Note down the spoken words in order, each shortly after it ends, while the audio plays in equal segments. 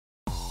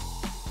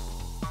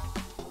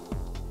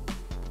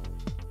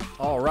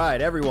All right,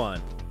 everyone.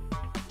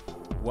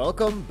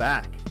 Welcome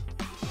back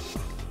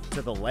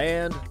to the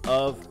land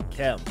of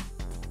Chem.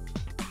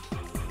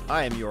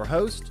 I am your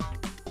host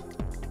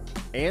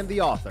and the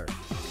author.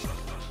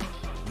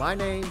 My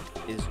name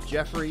is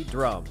Jeffrey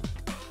Drum.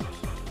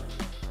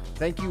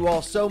 Thank you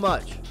all so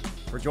much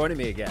for joining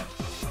me again.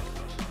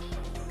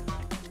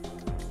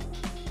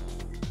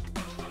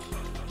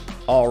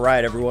 All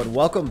right, everyone,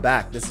 welcome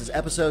back. This is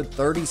episode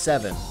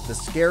 37, the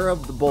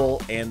Scarab, the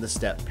Bull, and the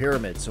Step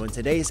Pyramid. So in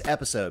today's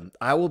episode,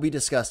 I will be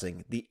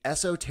discussing the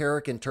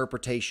esoteric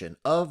interpretation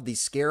of the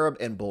Scarab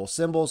and Bull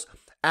symbols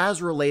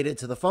as related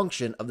to the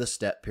function of the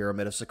Step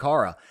Pyramid of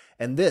Saqqara.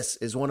 And this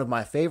is one of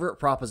my favorite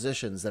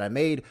propositions that I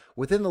made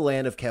within the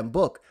Land of Chem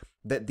book,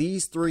 that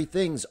these three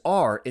things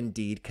are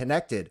indeed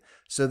connected.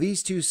 So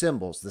these two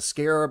symbols, the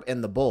Scarab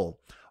and the Bull,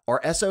 are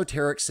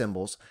esoteric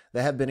symbols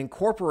that have been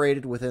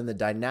incorporated within the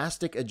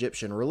dynastic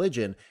Egyptian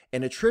religion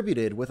and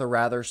attributed with a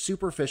rather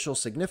superficial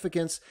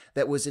significance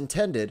that was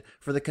intended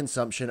for the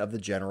consumption of the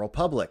general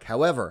public.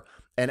 However,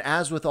 and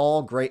as with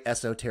all great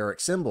esoteric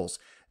symbols,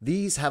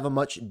 these have a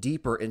much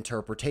deeper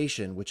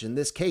interpretation, which in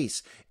this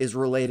case is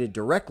related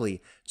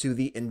directly to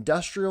the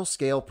industrial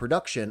scale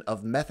production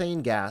of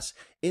methane gas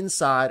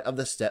inside of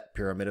the Step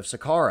Pyramid of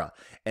Saqqara.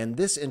 And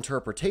this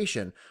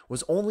interpretation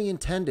was only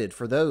intended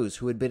for those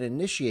who had been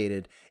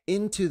initiated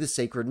into the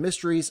sacred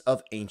mysteries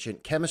of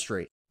ancient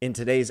chemistry. In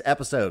today's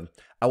episode,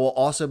 I will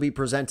also be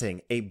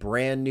presenting a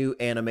brand new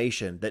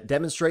animation that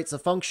demonstrates the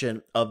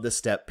function of the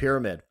Step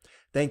Pyramid.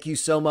 Thank you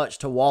so much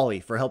to Wally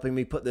for helping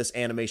me put this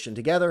animation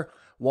together.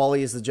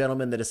 Wally is the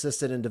gentleman that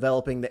assisted in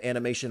developing the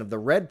animation of the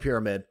Red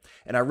Pyramid,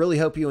 and I really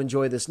hope you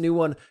enjoy this new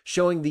one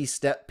showing the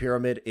Step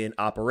Pyramid in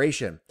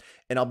operation.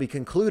 And I'll be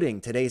concluding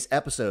today's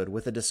episode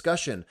with a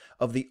discussion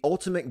of the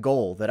ultimate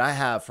goal that I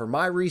have for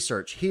my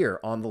research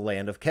here on the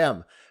Land of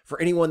Chem. For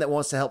anyone that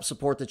wants to help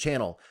support the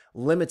channel,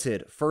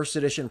 limited first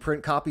edition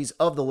print copies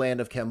of the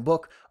Land of Chem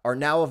book are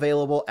now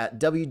available at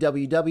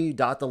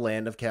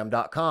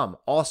www.thelandofchem.com.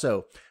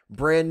 Also,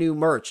 brand new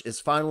merch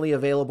is finally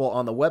available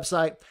on the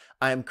website.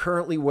 I am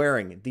currently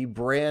wearing the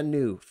brand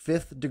new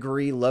 5th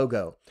degree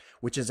logo,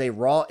 which is a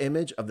raw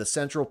image of the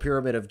Central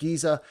Pyramid of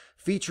Giza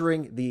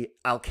featuring the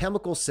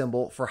alchemical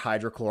symbol for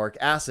hydrochloric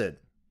acid.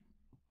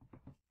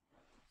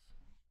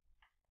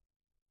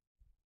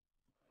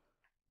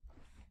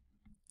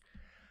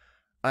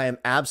 I am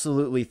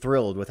absolutely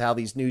thrilled with how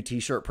these new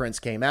t-shirt prints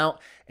came out,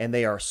 and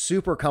they are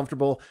super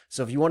comfortable.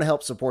 So if you want to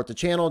help support the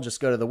channel, just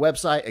go to the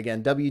website,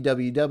 again,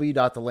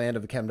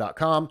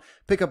 www.thelandofchem.com,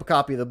 pick up a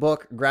copy of the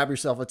book, grab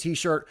yourself a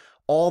t-shirt.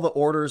 All the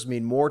orders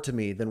mean more to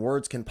me than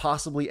words can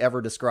possibly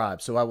ever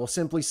describe. So I will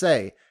simply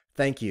say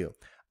thank you.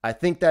 I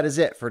think that is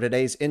it for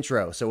today's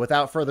intro. So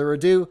without further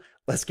ado,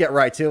 let's get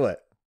right to it.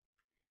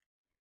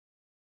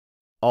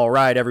 All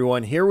right,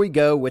 everyone, here we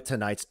go with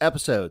tonight's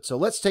episode. So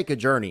let's take a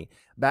journey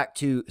back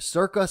to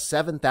circa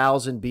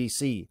 7000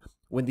 BC,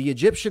 when the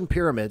Egyptian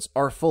pyramids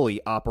are fully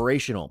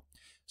operational.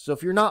 So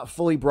if you're not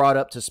fully brought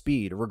up to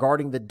speed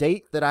regarding the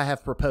date that I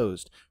have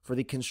proposed for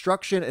the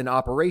construction and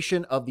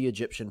operation of the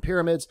Egyptian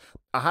pyramids,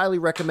 I highly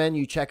recommend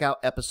you check out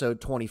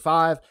episode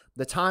 25,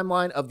 the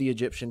timeline of the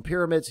Egyptian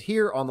pyramids,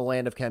 here on the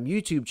Land of Chem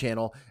YouTube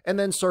channel, and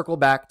then circle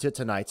back to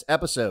tonight's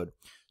episode.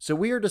 So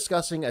we are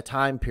discussing a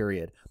time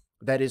period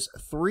that is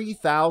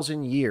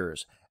 3,000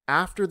 years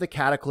after the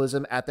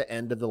cataclysm at the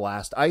end of the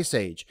last ice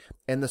age,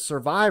 and the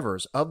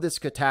survivors of this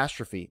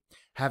catastrophe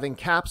have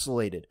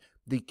encapsulated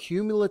the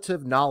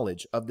cumulative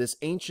knowledge of this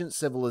ancient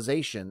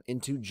civilization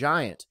into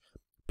giant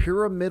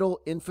pyramidal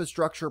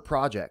infrastructure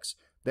projects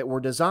that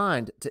were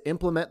designed to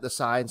implement the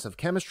science of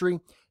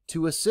chemistry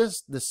to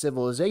assist the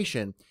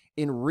civilization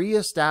in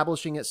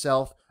reestablishing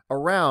itself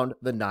around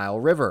the Nile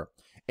River.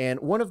 And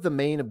one of the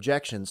main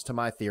objections to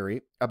my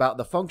theory about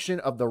the function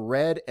of the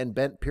red and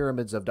bent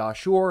pyramids of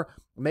Dashur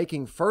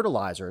making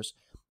fertilizers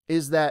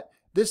is that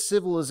this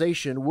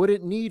civilization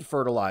wouldn't need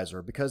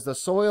fertilizer because the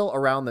soil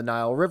around the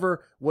Nile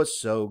River was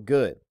so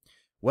good.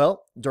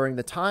 Well, during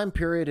the time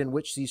period in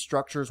which these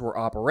structures were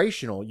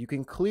operational, you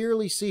can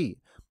clearly see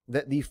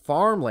that the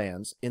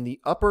farmlands in the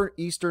upper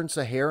eastern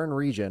Saharan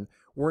region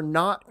were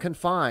not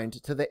confined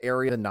to the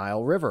area of the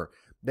Nile River.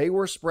 They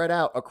were spread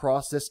out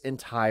across this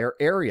entire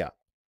area.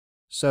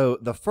 So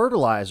the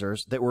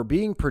fertilizers that were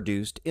being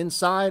produced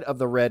inside of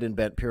the red and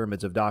bent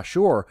pyramids of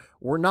Dashur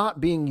were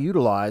not being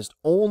utilized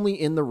only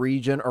in the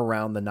region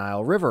around the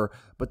Nile River,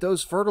 but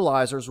those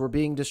fertilizers were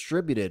being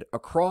distributed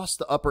across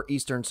the upper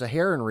eastern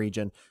Saharan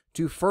region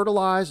to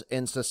fertilize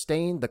and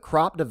sustain the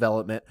crop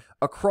development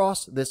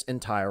across this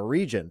entire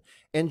region.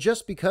 And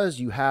just because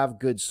you have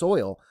good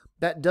soil,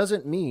 that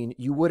doesn't mean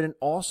you wouldn't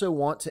also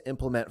want to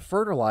implement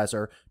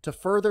fertilizer to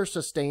further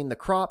sustain the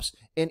crops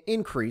and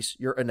increase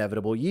your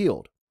inevitable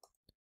yield.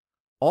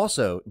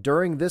 Also,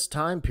 during this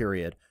time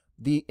period,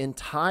 the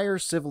entire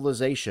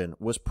civilization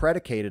was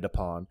predicated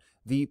upon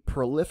the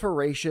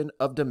proliferation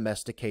of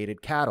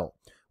domesticated cattle,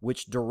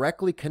 which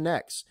directly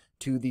connects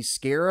to the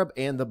Scarab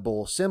and the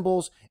Bull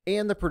symbols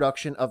and the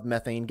production of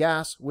methane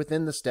gas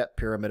within the Step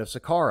Pyramid of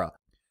Saqqara.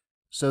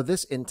 So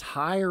this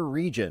entire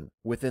region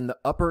within the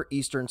Upper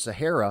Eastern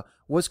Sahara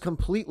was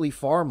completely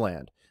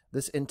farmland.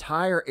 This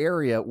entire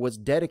area was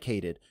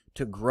dedicated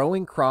to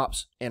growing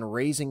crops and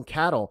raising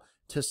cattle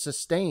to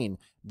sustain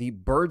the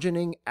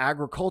burgeoning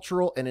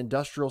agricultural and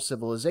industrial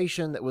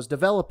civilization that was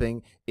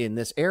developing in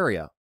this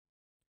area.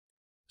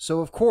 So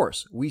of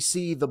course, we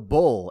see the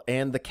bull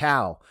and the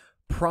cow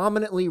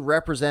prominently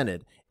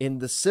represented in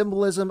the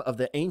symbolism of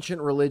the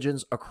ancient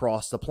religions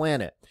across the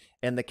planet.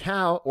 And the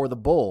cow, or the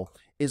bull,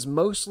 is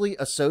mostly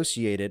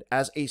associated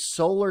as a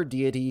solar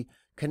deity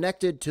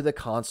connected to the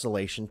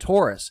constellation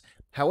Taurus.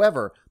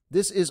 However,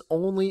 this is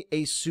only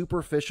a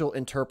superficial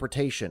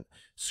interpretation,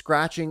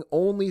 scratching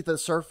only the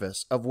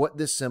surface of what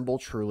this symbol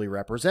truly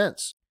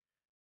represents.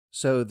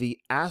 So the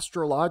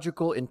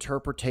astrological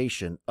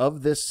interpretation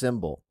of this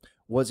symbol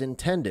was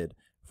intended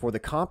for the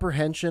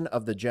comprehension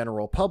of the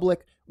general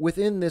public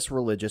within this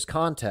religious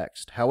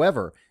context.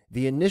 However,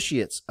 the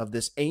initiates of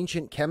this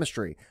ancient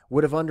chemistry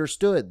would have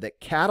understood that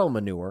cattle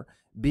manure,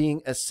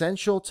 being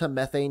essential to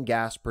methane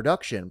gas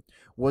production,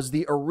 was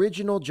the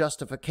original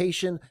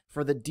justification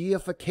for the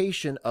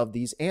deification of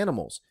these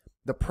animals.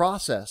 The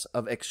process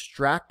of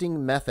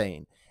extracting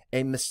methane,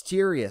 a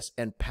mysterious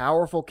and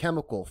powerful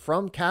chemical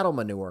from cattle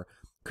manure,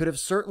 could have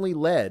certainly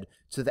led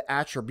to the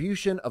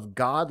attribution of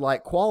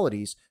godlike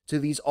qualities to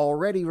these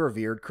already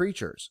revered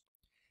creatures.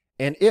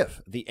 And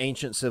if the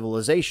ancient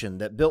civilization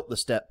that built the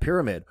step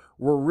pyramid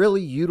were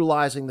really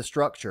utilizing the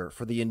structure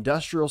for the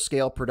industrial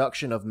scale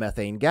production of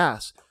methane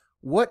gas,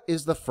 what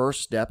is the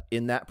first step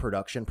in that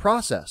production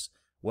process?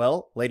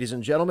 Well, ladies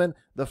and gentlemen,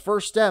 the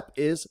first step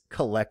is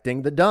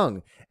collecting the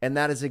dung, and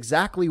that is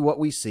exactly what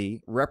we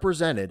see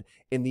represented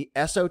in the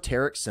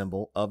esoteric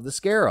symbol of the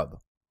scarab.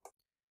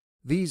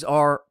 These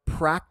are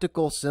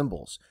practical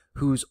symbols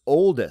whose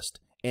oldest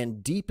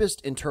and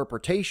deepest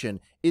interpretation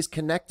is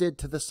connected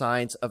to the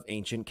science of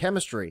ancient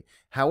chemistry.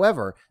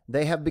 However,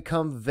 they have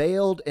become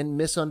veiled and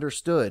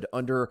misunderstood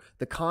under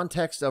the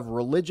context of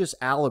religious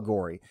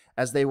allegory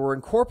as they were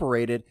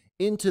incorporated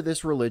into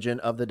this religion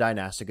of the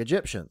dynastic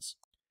Egyptians.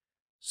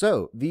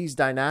 So, these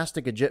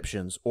dynastic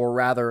Egyptians, or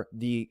rather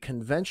the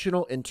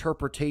conventional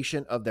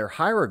interpretation of their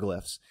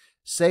hieroglyphs,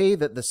 say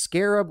that the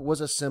scarab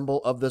was a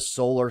symbol of the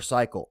solar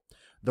cycle,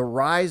 the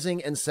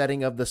rising and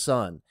setting of the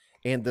sun,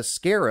 and the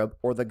scarab,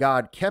 or the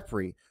god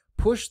Khepri,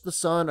 pushed the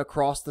sun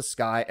across the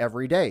sky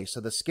every day. So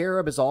the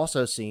scarab is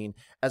also seen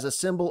as a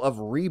symbol of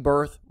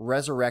rebirth,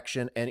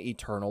 resurrection, and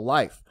eternal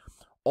life.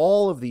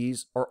 All of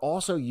these are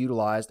also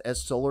utilized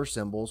as solar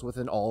symbols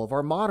within all of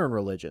our modern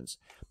religions.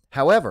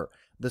 However,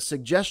 the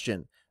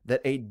suggestion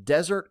that a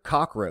desert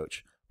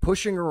cockroach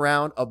pushing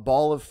around a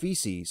ball of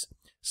feces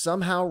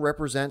somehow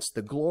represents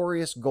the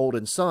glorious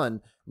golden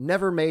sun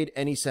never made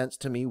any sense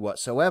to me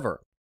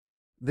whatsoever.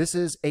 This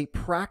is a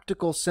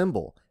practical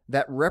symbol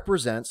that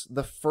represents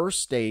the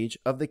first stage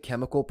of the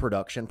chemical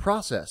production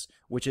process,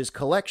 which is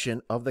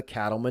collection of the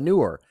cattle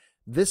manure.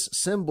 This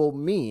symbol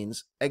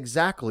means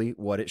exactly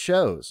what it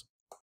shows.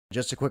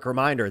 Just a quick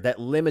reminder that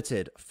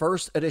limited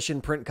first edition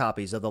print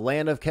copies of the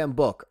Land of Chem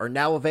book are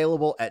now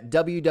available at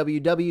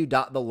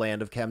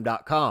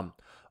www.thelandofchem.com.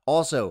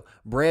 Also,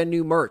 brand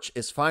new merch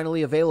is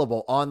finally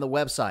available on the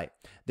website.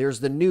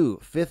 There's the new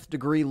 5th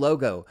degree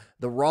logo,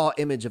 the raw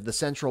image of the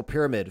central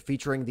pyramid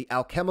featuring the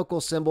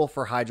alchemical symbol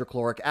for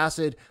hydrochloric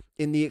acid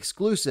in the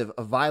exclusive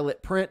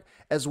violet print,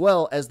 as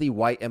well as the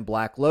white and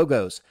black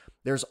logos.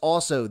 There's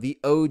also the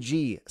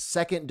OG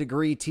 2nd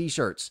degree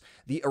t-shirts,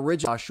 the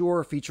original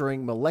brochure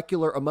featuring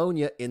molecular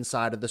ammonia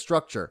inside of the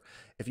structure.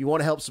 If you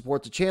want to help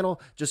support the channel,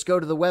 just go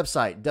to the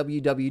website,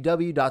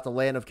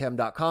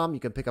 www.thelandofchem.com. You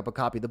can pick up a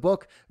copy of the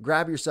book,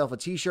 grab yourself a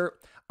t-shirt.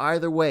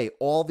 Either way,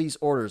 all these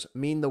orders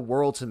mean the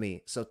world to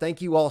me. So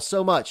thank you all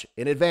so much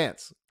in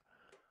advance.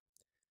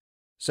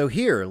 So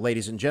here,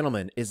 ladies and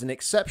gentlemen, is an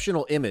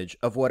exceptional image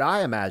of what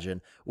I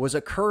imagine was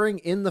occurring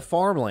in the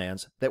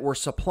farmlands that were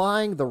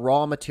supplying the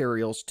raw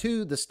materials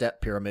to the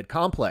step pyramid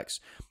complex.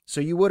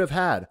 So you would have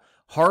had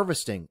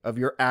harvesting of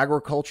your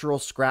agricultural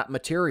scrap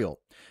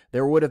material.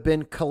 There would have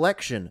been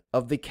collection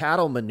of the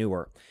cattle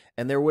manure,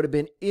 and there would have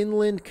been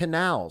inland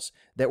canals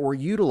that were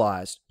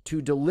utilized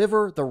to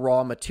deliver the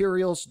raw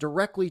materials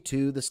directly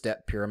to the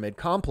step pyramid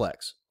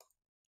complex.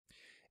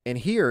 And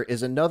here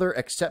is another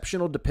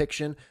exceptional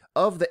depiction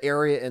of the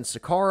area in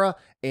Saqqara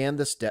and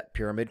the step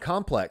pyramid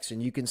complex.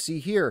 And you can see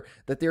here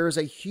that there is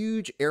a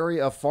huge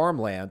area of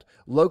farmland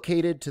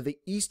located to the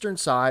eastern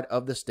side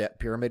of the step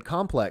pyramid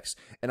complex.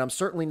 And I'm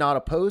certainly not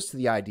opposed to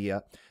the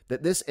idea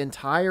that this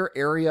entire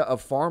area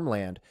of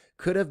farmland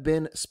could have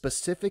been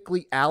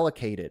specifically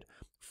allocated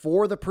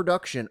for the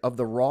production of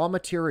the raw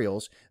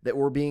materials that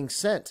were being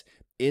sent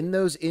in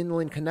those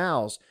inland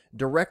canals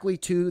directly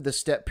to the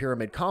step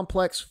pyramid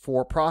complex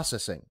for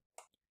processing.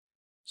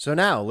 So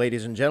now,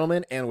 ladies and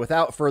gentlemen, and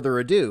without further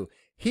ado,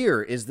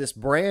 here is this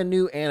brand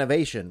new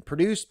innovation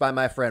produced by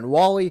my friend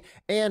Wally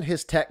and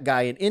his tech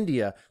guy in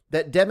India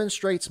that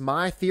demonstrates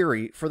my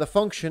theory for the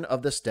function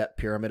of the step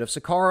pyramid of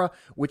Saqqara,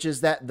 which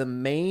is that the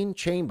main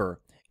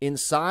chamber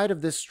inside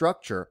of this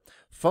structure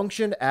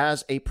functioned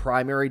as a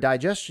primary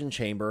digestion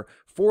chamber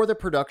for the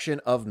production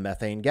of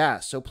methane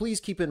gas. So please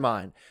keep in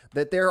mind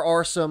that there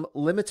are some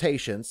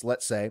limitations,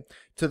 let's say,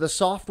 to the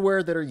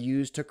software that are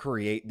used to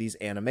create these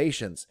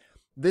animations.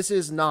 This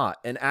is not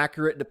an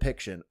accurate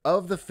depiction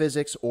of the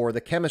physics or the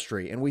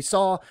chemistry, and we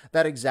saw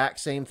that exact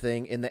same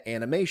thing in the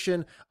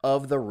animation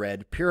of the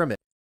red pyramid.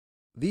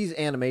 These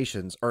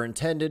animations are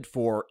intended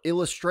for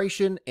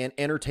illustration and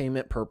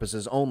entertainment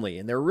purposes only,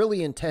 and they're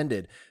really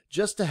intended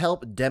just to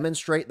help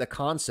demonstrate the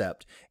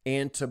concept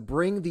and to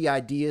bring the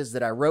ideas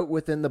that I wrote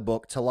within the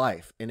book to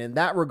life. And in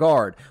that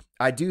regard,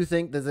 I do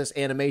think that this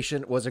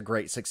animation was a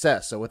great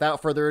success. So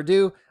without further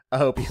ado, I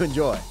hope you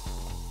enjoy.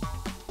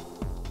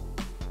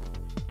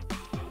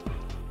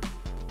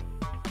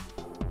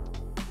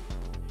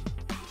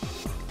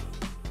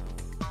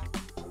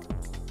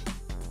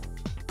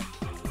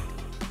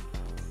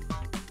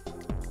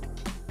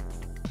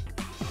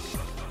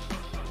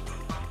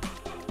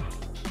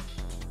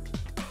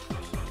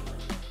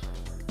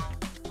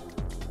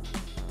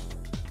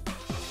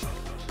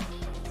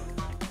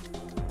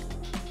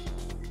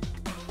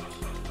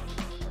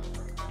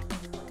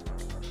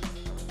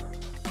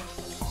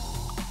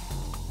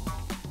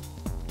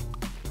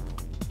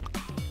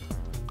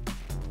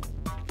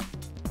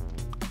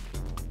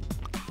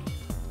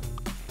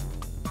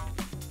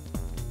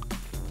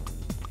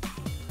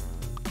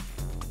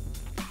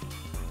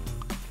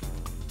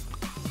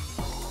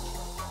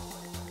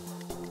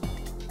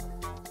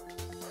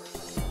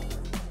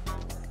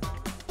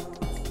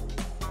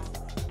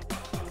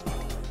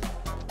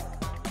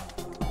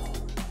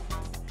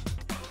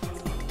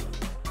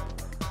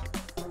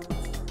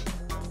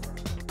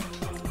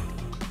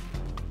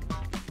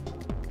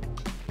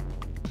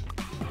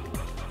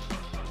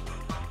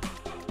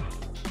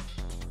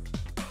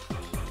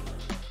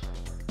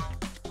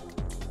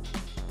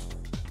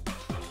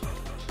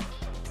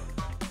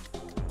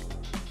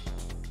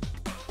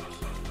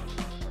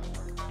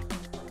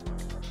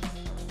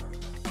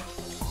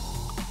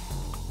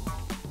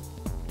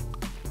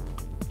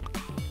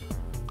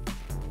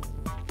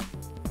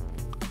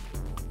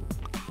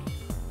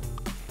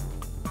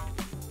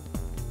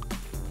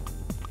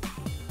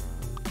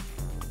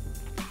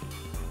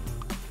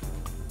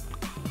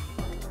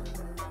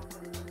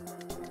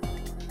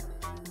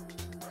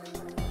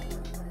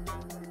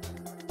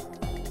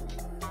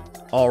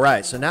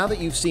 Alright, so now that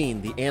you've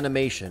seen the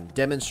animation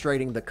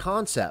demonstrating the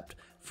concept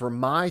for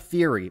my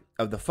theory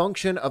of the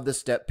function of the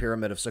step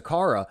pyramid of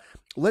Saqqara,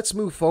 let's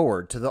move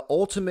forward to the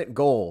ultimate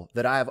goal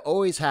that I have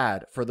always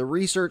had for the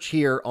research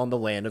here on the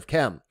land of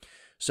Chem.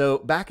 So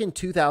back in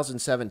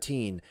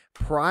 2017,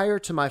 prior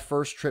to my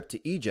first trip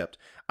to Egypt,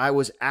 I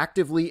was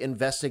actively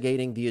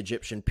investigating the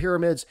Egyptian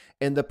pyramids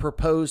and the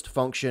proposed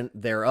function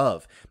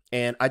thereof.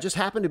 And I just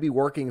happened to be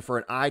working for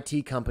an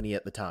IT company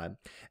at the time,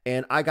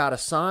 and I got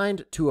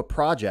assigned to a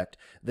project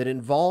that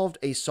involved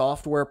a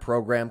software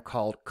program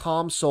called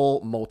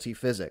COMSOL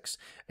Multiphysics.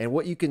 And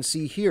what you can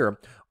see here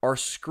are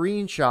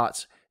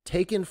screenshots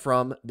taken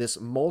from this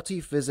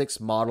multiphysics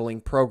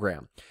modeling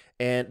program.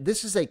 And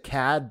this is a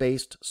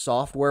CAD-based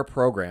software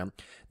program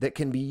that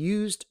can be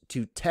used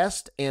to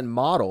test and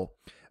model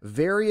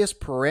various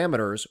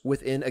parameters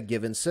within a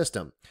given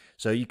system.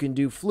 So you can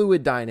do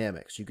fluid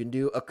dynamics, you can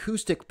do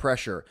acoustic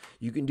pressure,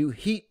 you can do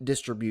heat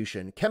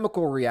distribution,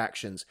 chemical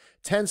reactions,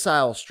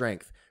 tensile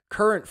strength,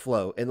 current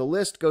flow, and the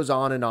list goes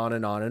on and on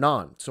and on and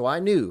on. So I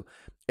knew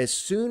as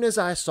soon as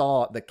I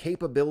saw the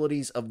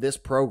capabilities of this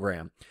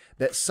program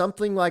that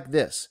something like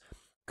this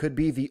could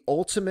be the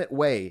ultimate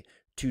way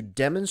to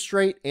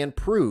demonstrate and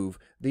prove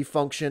the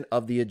function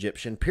of the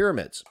Egyptian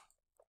pyramids.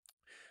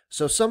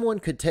 So someone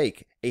could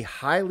take a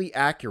highly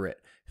accurate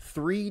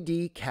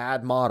 3D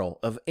CAD model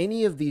of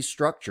any of these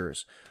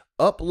structures,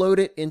 upload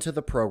it into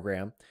the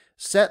program,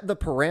 set the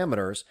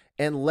parameters,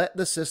 and let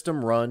the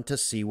system run to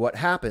see what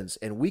happens.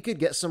 And we could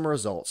get some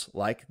results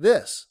like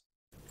this.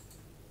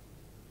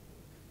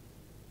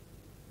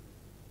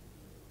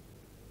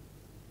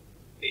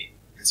 B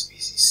and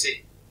species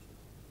C.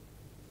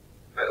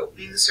 By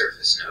opening the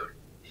surface node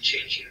and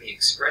changing the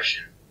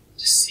expression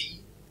to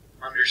C_B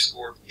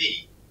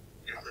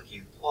and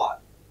clicking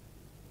plot,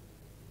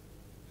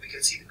 we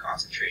can see the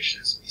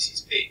concentration of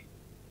species B.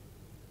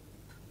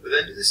 We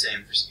then do the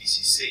same for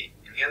species C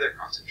and the other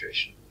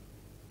concentration.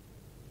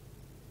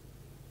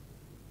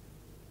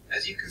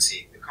 As you can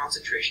see, the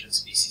concentration of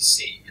species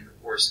C in the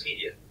porous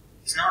media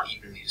is not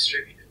evenly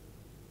distributed.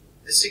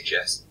 This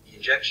suggests the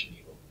injection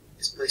needle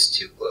is placed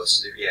too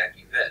close to the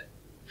reacting bed,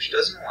 which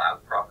doesn't allow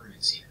proper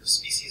mixing of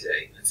species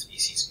A and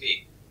species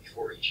B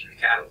before reaching the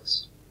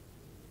catalyst.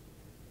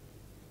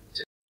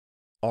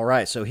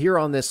 Alright, so here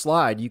on this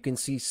slide, you can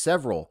see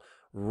several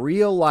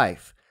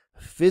real-life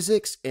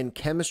physics and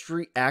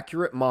chemistry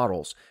accurate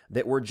models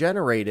that were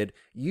generated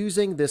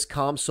using this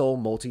COMSOL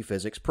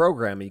Multiphysics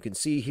program. You can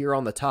see here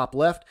on the top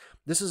left,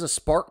 this is a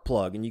spark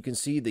plug, and you can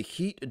see the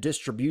heat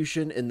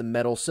distribution in the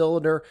metal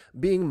cylinder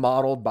being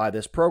modeled by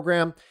this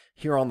program.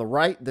 Here on the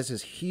right, this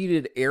is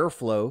heated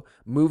airflow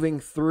moving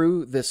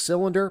through this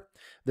cylinder.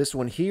 This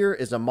one here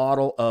is a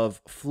model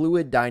of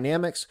fluid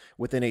dynamics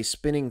within a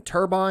spinning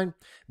turbine.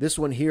 This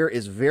one here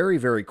is very,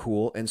 very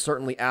cool and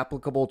certainly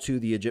applicable to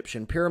the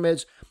Egyptian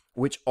pyramids,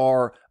 which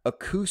are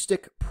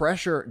acoustic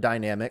pressure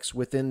dynamics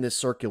within this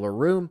circular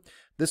room.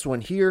 This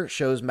one here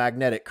shows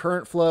magnetic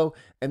current flow,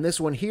 and this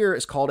one here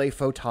is called a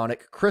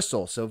photonic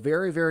crystal. So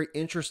very, very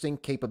interesting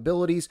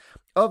capabilities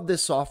of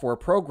this software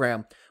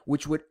program,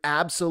 which would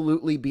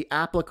absolutely be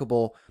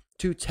applicable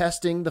to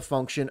testing the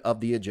function of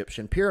the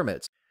Egyptian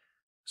pyramids.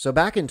 So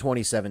back in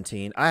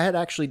 2017, I had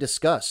actually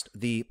discussed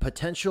the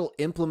potential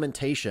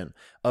implementation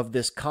of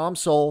this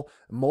COMSOL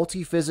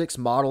multiphysics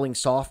modeling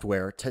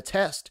software to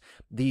test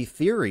the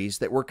theories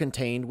that were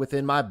contained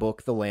within my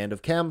book, The Land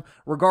of Chem,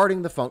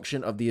 regarding the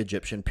function of the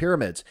Egyptian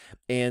pyramids.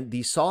 And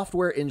the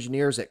software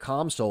engineers at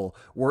COMSOL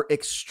were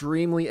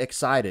extremely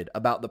excited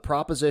about the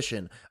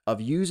proposition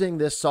of using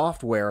this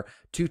software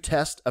to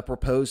test a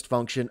proposed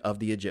function of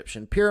the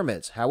Egyptian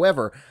pyramids.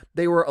 However,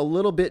 they were a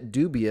little bit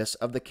dubious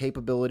of the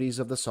capabilities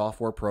of the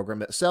software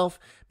program itself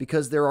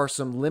because there are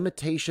some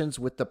limitations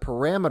with the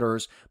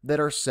parameters that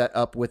are set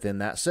up within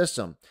that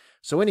system.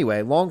 So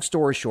anyway, long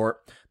story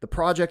short, the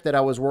project that I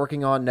was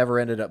working on never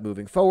ended up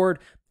moving forward,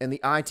 and the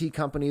IT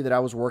company that I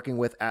was working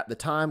with at the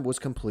time was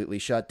completely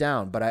shut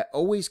down. But I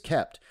always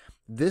kept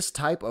this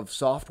type of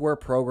software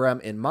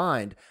program in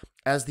mind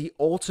as the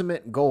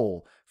ultimate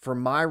goal for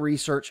my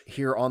research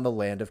here on the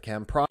Land of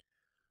Chem project,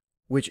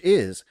 which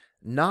is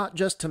not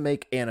just to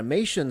make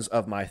animations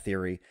of my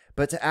theory,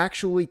 but to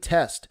actually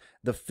test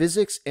the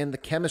physics and the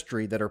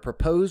chemistry that are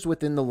proposed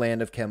within the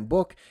Land of Chem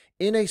book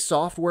in a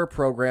software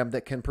program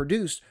that can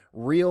produce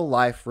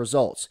real-life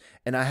results.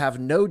 And I have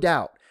no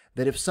doubt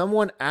that if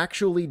someone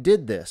actually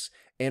did this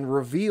and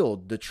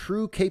revealed the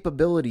true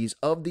capabilities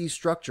of these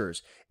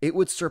structures, it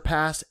would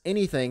surpass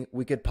anything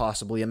we could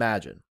possibly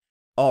imagine.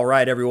 All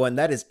right, everyone,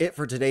 that is it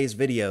for today's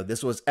video.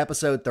 This was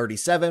episode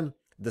 37.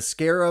 The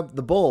Scarab,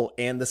 the Bull,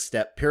 and the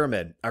Step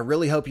Pyramid. I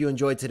really hope you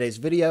enjoyed today's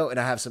video, and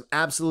I have some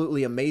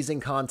absolutely amazing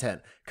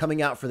content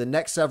coming out for the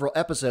next several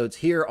episodes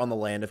here on the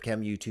Land of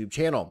Chem YouTube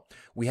channel.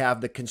 We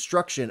have the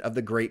construction of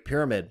the Great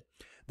Pyramid,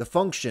 the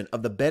function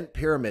of the Bent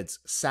Pyramid's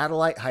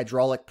satellite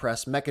hydraulic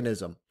press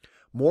mechanism,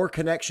 more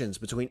connections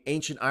between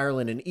ancient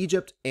Ireland and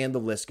Egypt, and the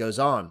list goes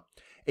on.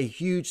 A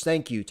huge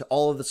thank you to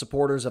all of the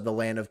supporters of the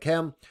Land of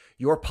Chem.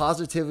 Your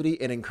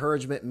positivity and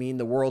encouragement mean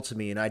the world to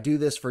me, and I do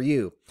this for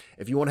you.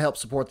 If you want to help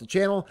support the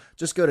channel,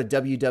 just go to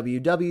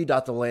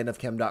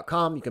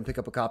www.thelandofchem.com. You can pick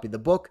up a copy of the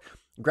book,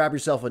 grab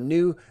yourself a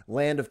new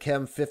Land of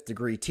Chem 5th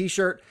degree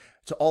t-shirt.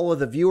 To all of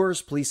the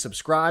viewers, please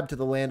subscribe to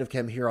the Land of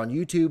Chem here on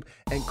YouTube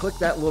and click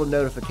that little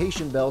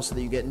notification bell so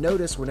that you get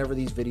notice whenever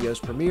these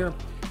videos premiere.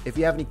 If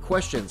you have any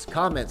questions,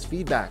 comments,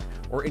 feedback,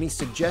 or any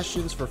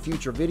suggestions for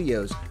future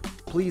videos,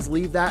 please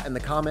leave that in the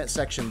comment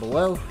section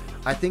below.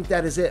 I think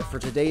that is it for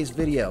today's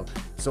video,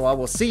 so I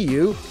will see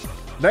you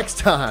next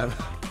time.